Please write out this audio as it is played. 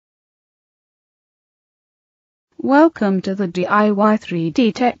Welcome to the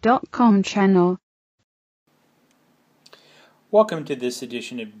DIY3DTech.com channel. Welcome to this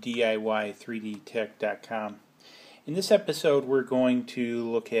edition of DIY3DTech.com. In this episode we're going to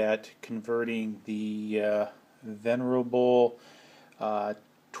look at converting the venerable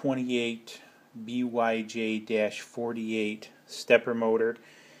 28 BYJ-48 stepper motor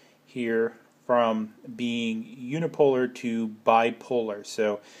here from being unipolar to bipolar.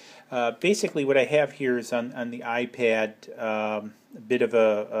 So basically what I have here is on the iPad a bit of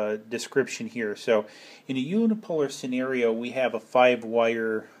a description here. So in a unipolar scenario we have a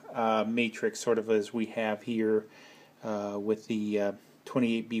 5-wire matrix, sort of as we have here with the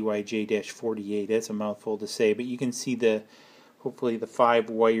 28 BYJ-48. That's a mouthful to say, but you can see hopefully the 5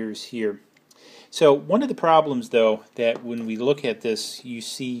 wires here. So one of the problems though that when we look at this, you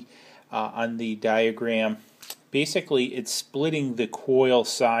see on the diagram, basically it's splitting the coil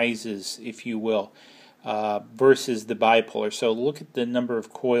sizes, if you will, versus the bipolar. So look at the number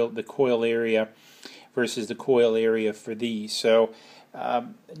of the coil area versus the coil area for these. So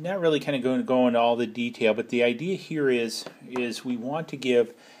not really kind of going to go into all the detail, but the idea here is we want to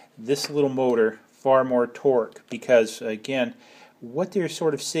give this little motor far more torque, because again what they're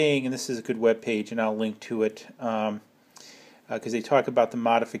sort of saying, and this is a good web page and I'll link to it because they talk about the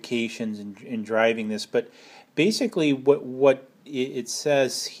modifications in driving this, but basically what it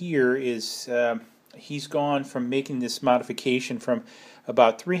says here is he's gone from making this modification from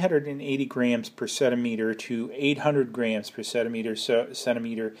about 380 grams per centimeter to 800 grams per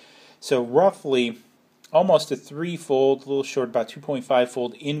centimeter. So roughly almost a 3-fold, a little short, about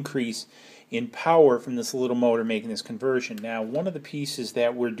 2.5-fold increase in power from this little motor making this conversion. Now one of the pieces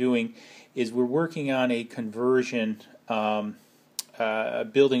that we're doing is we're working on a conversion,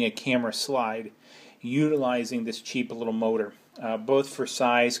 building a camera slide utilizing this cheap little motor, both for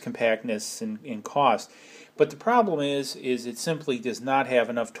size, compactness, and cost. But the problem is it simply does not have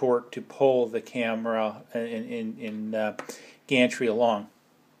enough torque to pull the camera in gantry along.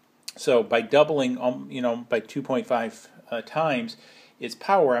 So by doubling, by 2.5 times its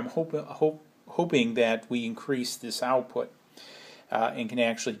power, I'm hoping that we increase this output and can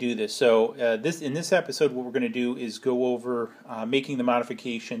actually do this. So in this episode, what we're going to do is go over making the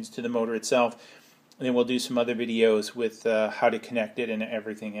modifications to the motor itself, and then we'll do some other videos with how to connect it and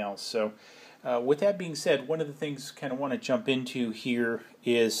everything else. So with that being said, one of the things I kind of want to jump into here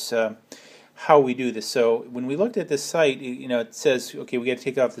is how we do this. So when we looked at this site, it says, okay, we got to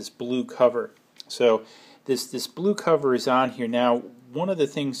take off this blue cover. So this blue cover is on here. Now one of the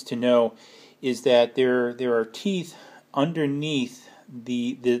things to know is that there are teeth underneath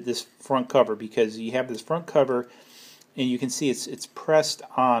this front cover, because you have this front cover and you can see it's pressed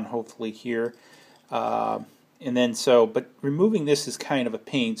on, hopefully here, and then but removing this is kind of a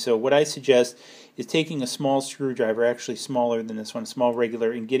pain. So what I suggest is taking a small screwdriver, actually smaller than this one, small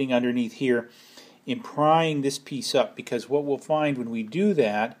regular, and getting underneath here and prying this piece up, because what we'll find when we do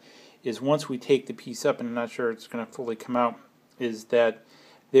that is once we take the piece up, and I'm not sure it's going to fully come out, is that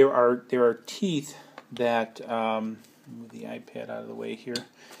there are teeth that move the iPad out of the way here.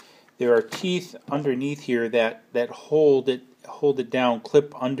 There are teeth underneath here that hold it down,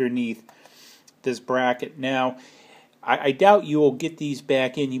 clip underneath this bracket. Now, I doubt you will get these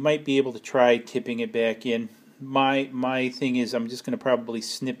back in. You might be able to try tipping it back in. My thing is I'm just going to probably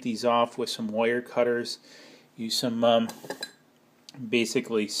snip these off with some wire cutters. Use some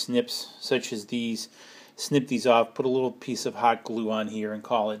basically snips such as these. Snip these off, put a little piece of hot glue on here and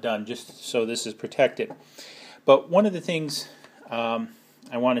call it done, just so this is protected. But one of the things I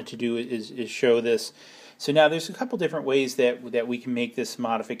wanted to do is show this. So now there's a couple different ways that we can make this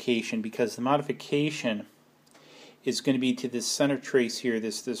modification, because the modification is going to be to this center trace here,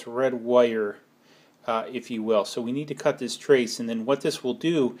 this red wire, if you will. So we need to cut this trace, and then what this will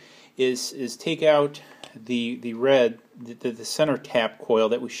do is take out the center tap coil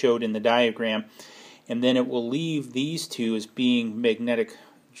that we showed in the diagram, and then it will leave these two as being magnetic,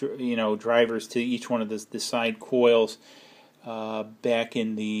 drivers to each one of the side coils back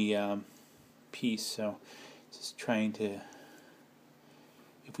in the piece. So just trying to,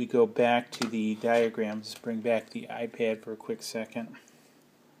 if we go back to the diagram, just bring back the iPad for a quick second.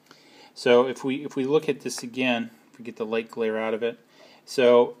 So if we look at this again, if we get the light glare out of it,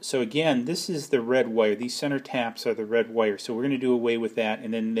 so again, this is the red wire. These center taps are the red wire. So we're going to do away with that,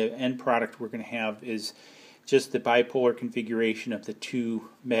 and then the end product we're going to have is just the bipolar configuration of the 2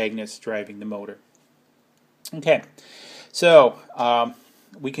 magnets driving the motor. Okay, so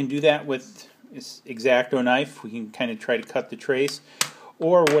we can do that with this X-Acto knife. We can kind of try to cut the trace,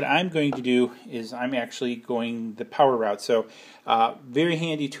 Or what I'm going to do is I'm actually going the power route. So very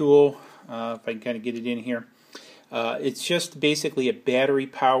handy tool, if I can kind of get it in here. It's just basically a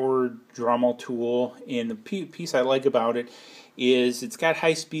battery-powered Dremel tool, and the piece I like about it is it's got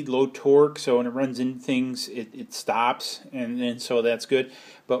high-speed, low torque, so when it runs into things, it stops, and so that's good.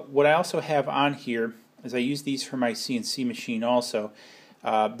 But what I also have on here is I use these for my CNC machine also.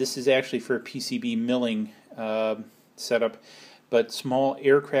 This is actually for a PCB milling setup, but small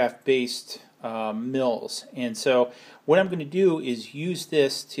aircraft-based mills. And so what I'm going to do is use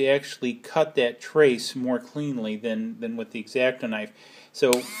this to actually cut that trace more cleanly than with the X-Acto knife.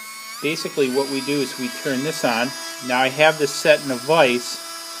 So basically what we do is we turn this on. Now I have this set in a vise,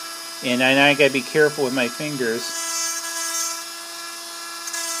 and I got to be careful with my fingers.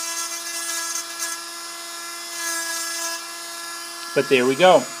 But there we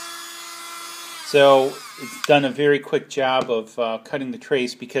go. So it's done a very quick job of cutting the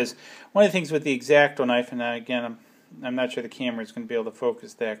trace, because one of the things with the X-Acto knife, and again I'm not sure the camera is going to be able to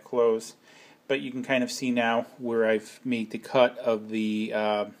focus that close, but you can kind of see now where I've made the cut of the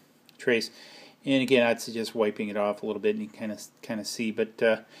trace. And again, I'd suggest wiping it off a little bit, and you can kind of see.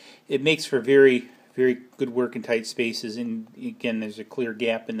 But it makes for very good work in tight spaces. And again, there's a clear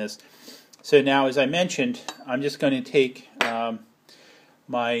gap in this. So now, as I mentioned, I'm just going to take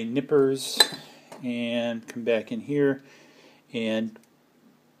my nippers and come back in here and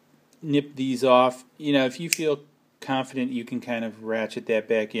nip these off. You know, if you feel confident, you can kind of ratchet that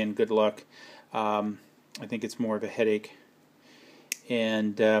back in. Good luck. I think it's more of a headache.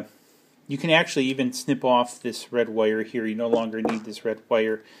 And you can actually even snip off this red wire here. You no longer need this red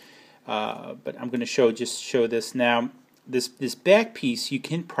wire. But I'm going to show this now. This back piece, you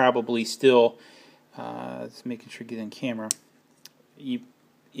can probably still, just making sure you get in camera.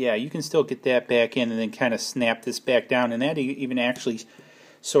 Yeah, you can still get that back in and then kind of snap this back down, and that even actually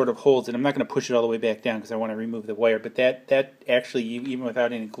sort of holds it. I'm not going to push it all the way back down because I want to remove the wire, but that actually, even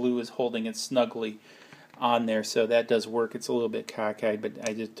without any glue, is holding it snugly on there, so that does work. It's a little bit cockeyed, but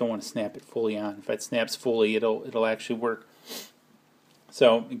I just don't want to snap it fully on. If it snaps fully, it'll actually work.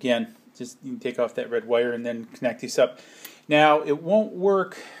 So again, just you can take off that red wire and then connect these up. Now it won't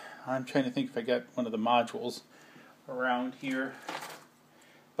work. I'm trying to think if I got one of the modules around here.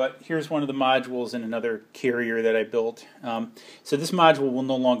 But here's one of the modules in another carrier that I built. So this module will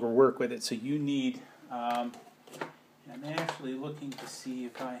no longer work with it. So you need, I'm actually looking to see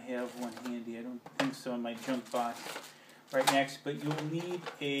if I have one handy. I don't think so in my junk box right next. But you'll need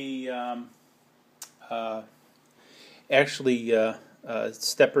a,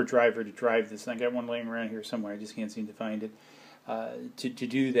 stepper driver to drive this. And I got one laying around here somewhere. I just can't seem to find it. To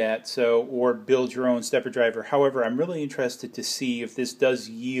do that, so, or build your own stepper driver. However, I'm really interested to see if this does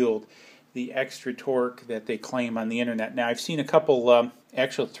yield the extra torque that they claim on the internet. Now, I've seen a couple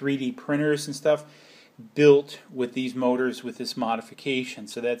actual 3D printers and stuff built with these motors with this modification,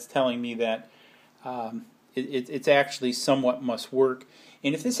 so that's telling me that it's actually somewhat must work.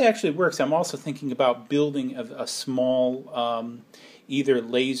 And if this actually works, I'm also thinking about building a small either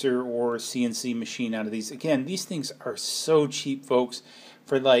laser or CNC machine out of these. Again, these things are so cheap, folks.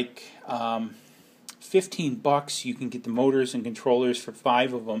 For like $15, you can get the motors and controllers for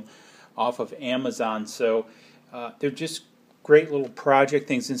 5 of them off of Amazon. So they're just great little project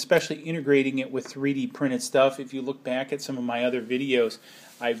things, and especially integrating it with 3D printed stuff. If you look back at some of my other videos,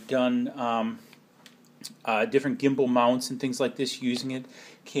 I've done different gimbal mounts and things like this using it,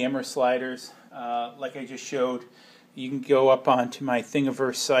 camera sliders, like I just showed. You can go up onto my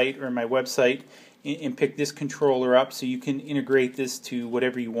Thingiverse site or my website and pick this controller up, so you can integrate this to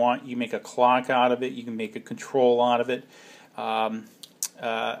whatever you want. You make a clock out of it, you can make a control out of it.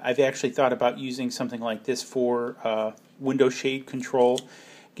 I've actually thought about using something like this for window shade control.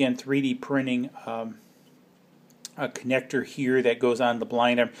 Again, 3D printing a connector here that goes on the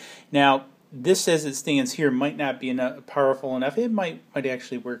blind arm. Now, this, as it stands here, might not be powerful enough. It might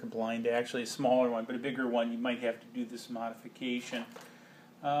actually work a blind, actually a smaller one, but a bigger one, you might have to do this modification.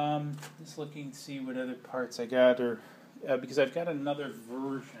 Just looking to see what other parts I got, or because I've got another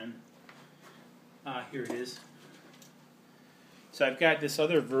version. Here it is. So I've got this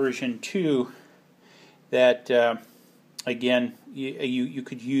other version too that, again, you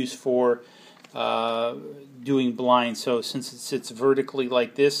could use for doing blind. So since it sits vertically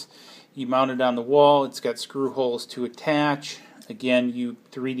like this, you mount it on the wall. It's got screw holes to attach. Again, you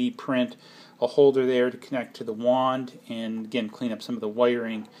 3D print a holder there to connect to the wand, and again, clean up some of the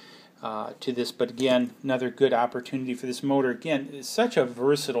wiring to this. But again, another good opportunity for this motor. Again, it's such a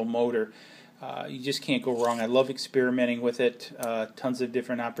versatile motor. You just can't go wrong. I love experimenting with it. Tons of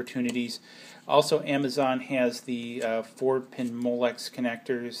different opportunities. Also, Amazon has the 4-pin Molex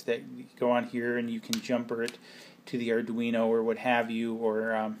connectors that go on here, and you can jumper it to the Arduino or what have you,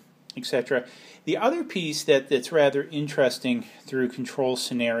 or etc. The other piece that's rather interesting through control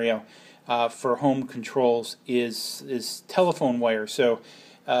scenario for home controls is telephone wire. So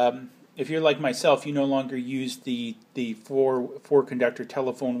if you're like myself, you no longer use the four conductor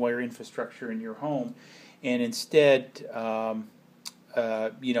telephone wire infrastructure in your home, and instead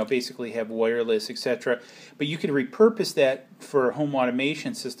basically have wireless, etc. But you could repurpose that for a home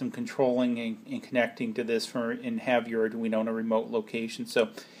automation system controlling and connecting to this and have your Arduino in a remote location. So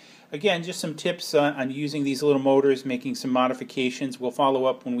again, just some tips on using these little motors, making some modifications. We'll follow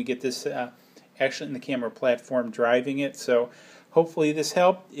up when we get this actually in the camera platform driving it. So hopefully this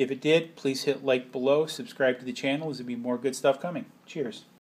helped. If it did, please hit like below, subscribe to the channel. There'll be more good stuff coming. Cheers.